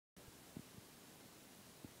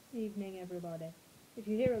Evening, everybody. If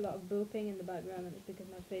you hear a lot of booping in the background, then it's because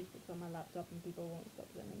my Facebook's on my laptop and people won't stop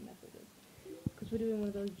sending messages. Because we're doing one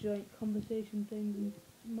of those joint conversation things, and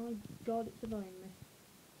my god, it's annoying me.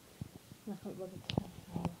 I can't bother to tell you.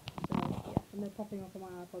 So, yeah, and they're popping up on my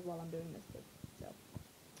iPod while I'm doing this bit. So,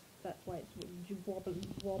 that's why it's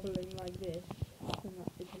wobbling like this. And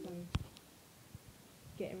that's because I'm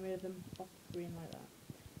getting rid of them off the screen like that.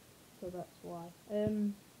 So that's why.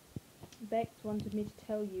 Bex wanted me to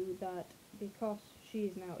tell you that because she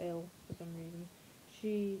is now ill for some reason,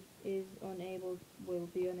 she will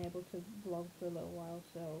be unable to vlog for a little while,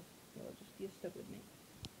 so you're stuck with me.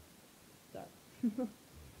 So,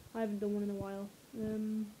 I haven't done one in a while. I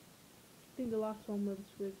think the last one was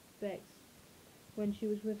with Bex, when she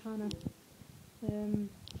was with Hannah.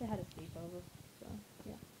 They had a sleepover, so,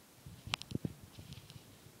 yeah.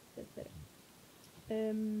 That's better.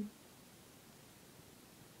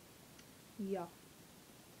 Yeah.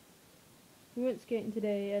 We went skating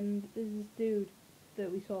today, and there's this dude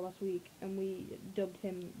that we saw last week, and we dubbed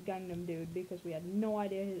him Gangnam Dude because we had no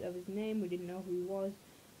idea of his name, we didn't know who he was,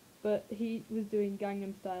 but he was doing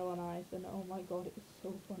Gangnam Style on ice, and oh my god, it was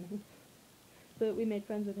so funny. But we made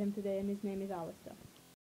friends with him today, and his name is Alistair.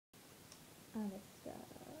 Alistair.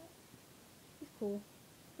 He's cool.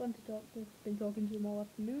 Fun to talk to. Been talking to him all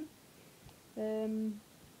afternoon.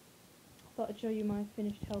 Thought I'd show you my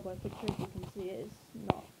finished HellBoy picture. As you can see, it's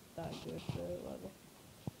not that good, but whatever.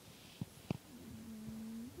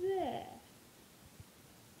 There.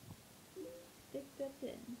 Stick that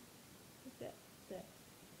in. Stick that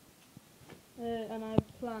there. And I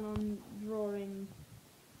plan on drawing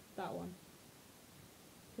that one.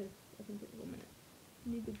 Because I think it's 1 minute.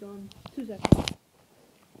 Need to be gone. 2 seconds.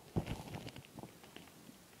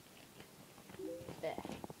 There.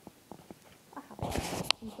 I have it.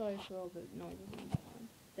 I'm sorry for all the noises in the background.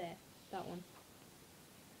 There. That one.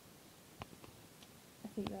 I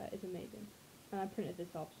think that is amazing. And I printed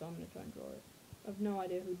this off, so I'm going to try and draw it. I've no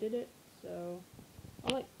idea who did it, so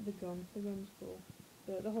I like the gun. The gun's cool.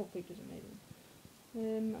 But the whole picture's amazing.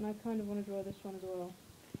 And I kind of want to draw this one as well,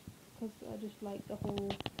 because I just like the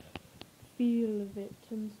whole feel of it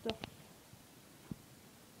and stuff.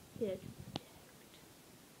 Yeah.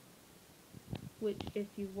 Which, if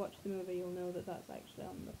you've watched the movie, you'll know that that's actually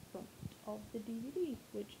on the front of the DVD,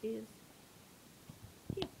 which is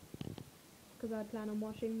here. Because I plan on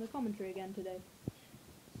watching the commentary again today.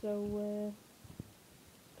 So,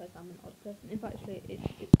 because I'm an odd person. In fact, actually, it's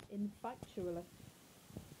infactually.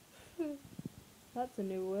 That's a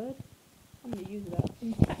new word. I'm going to use that.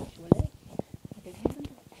 Infactually. I beg your pardon.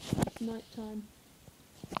 It's night time.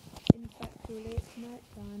 Infactually, it's night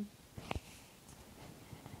time.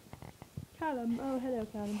 Callum, oh hello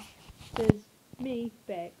Callum. There's me,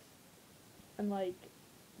 Bex, and like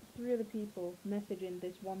 3 other people messaging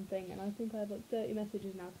this one thing, and I think I have like 30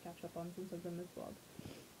 messages now to catch up on since I've done this vlog.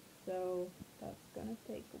 So that's gonna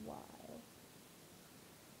take a while.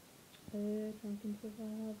 Trying to think if I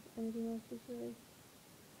have anything else to say.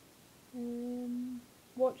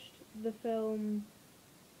 Watched the film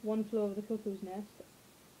One Flew Over the Cuckoo's Nest.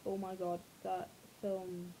 Oh my god, that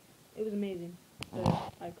film, it was amazing.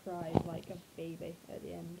 I cried like a baby at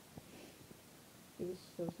the end. It was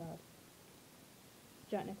so sad.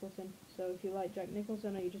 Jack Nicholson. So if you like Jack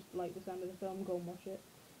Nicholson or you just like the sound of the film, go and watch it.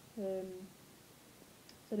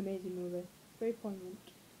 It's an amazing movie. Very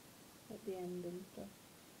poignant at the end and stuff.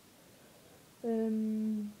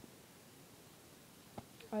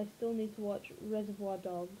 I still need to watch Reservoir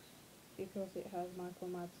Dogs because it has Michael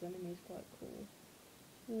Madsen and he's quite cool.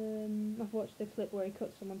 I've watched the clip where he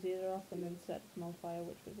cuts someone's ear off and then sets them on fire,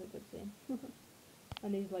 which was a good scene.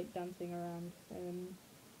 And he's like dancing around.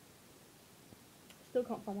 Still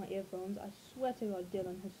can't find my earphones. I swear to God,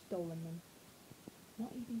 Dylan has stolen them.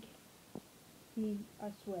 Not even kidding.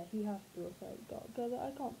 I swear, he has to have said, God, because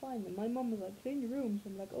I can't find them. My mum was like, clean your room. So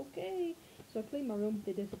I'm like, okay. So I clean my room,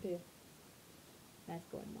 they disappear. Nice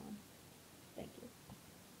going, Mom. Thank you.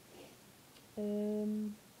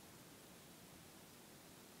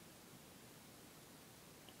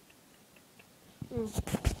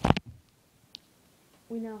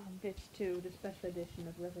 We now have this too, the special edition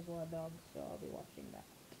of Reservoir Dogs, so I'll be watching that.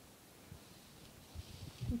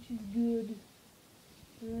 Which is good.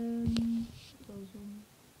 Those ones.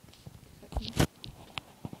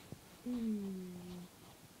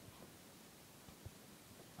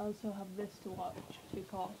 I also have this to watch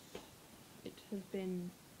because it has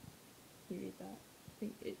been. Here is that. I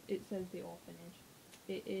think it says The Orphanage.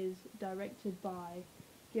 It is directed by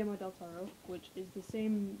Guillermo del Toro, which is the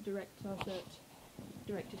same director that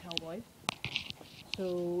directed HellBoy.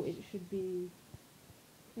 So it should be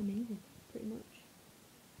amazing, pretty much.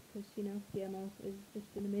 because, you know, Guillermo is just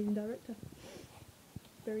an amazing director.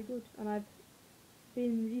 Very good. And I've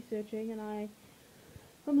been researching, and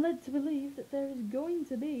I'm led to believe that there is going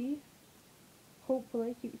to be,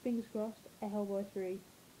 hopefully, keep your fingers crossed, a HellBoy 3.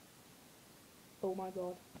 Oh my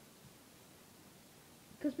god.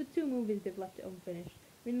 Because with 2 movies they've left it unfinished.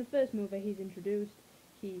 I mean, the first movie he's introduced,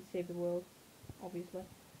 he saved the world, obviously,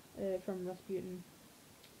 from Rasputin,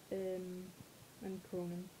 and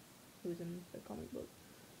Cronin, who was in the comic book.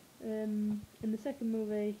 In the second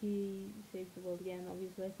movie he saves the world again,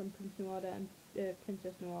 obviously, from Prince Nuada and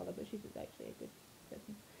Princess Nuada, but she's actually a good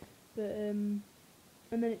person. But,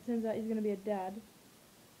 and then it turns out he's going to be a dad,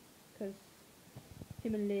 because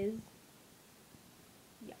him and Liz,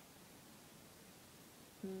 yeah.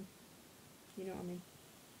 You know what I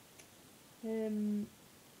mean.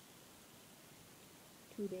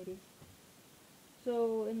 2 babies.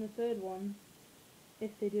 So, in the third one,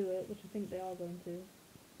 if they do it, which I think they are going to,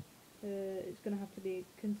 it's going to have to be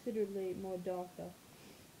considerably more darker,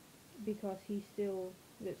 because he still,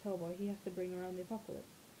 it's HellBoy, he has to bring around the apocalypse,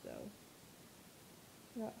 so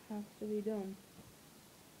that has to be done.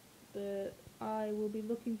 But I will be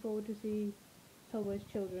looking forward to see HellBoy's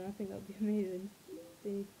children. I think that would be amazing.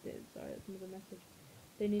 They need to, sorry, that's another message.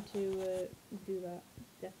 They need to do that,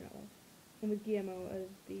 definitely. And with Guillermo as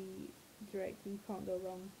the director, you can't go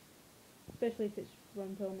wrong. Especially if it's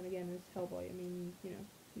Ron Perlman again as HellBoy. I mean, you know,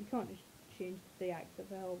 you can't just change the actor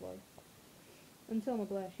for HellBoy. And Selma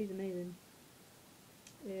Blair, she's amazing.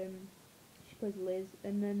 She plays Liz.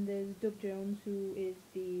 And then there's Doug Jones, who is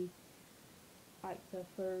the actor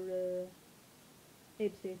for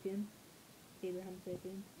Abraham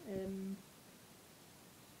Sapien.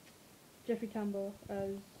 Jeffrey Tambor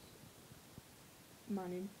as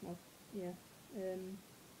Manning, well, yeah,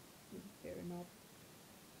 very knob.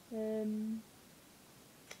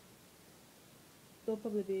 There'll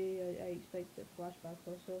probably be, I expect, a flashback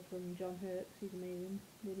or so from John Hurt, he's amazing.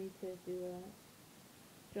 They need to do that.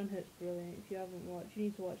 John Hurt's brilliant. If you haven't watched, you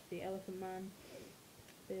need to watch The Elephant Man.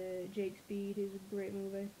 Jake Speed is a great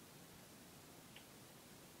movie.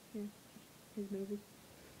 Yeah, his movies.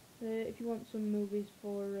 If you want some movies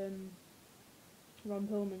for Ron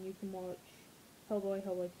Perlman, you can watch HellBoy,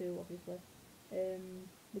 HellBoy 2, obviously.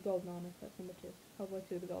 The Golden Armor, that's number 2. HellBoy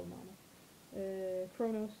 2, The Golden Armor.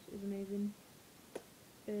 Kronos is amazing.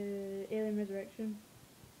 Alien Resurrection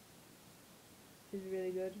is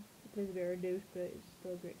really good. He plays a bit reduced, but it's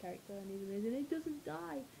still a great character, and he's amazing. He doesn't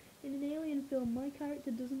die! In an Alien film, my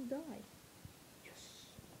character doesn't die.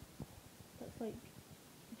 Yes! That's like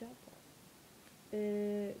jackpot.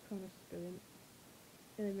 Kronos is brilliant.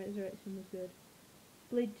 Alien Resurrection was good.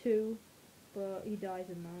 Blade 2, but he dies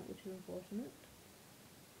in that, which is unfortunate.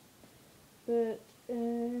 But,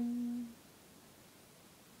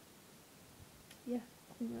 yeah,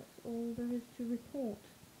 I think that's all there is to report.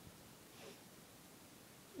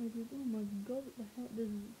 Oh my god, what the hell? There's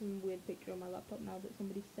some weird picture on my laptop now that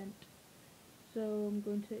somebody sent. So I'm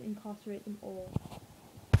going to incarcerate them all.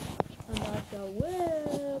 And I shall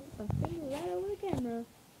whip my finger right over the camera.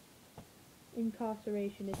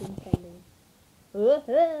 Incarceration is impending.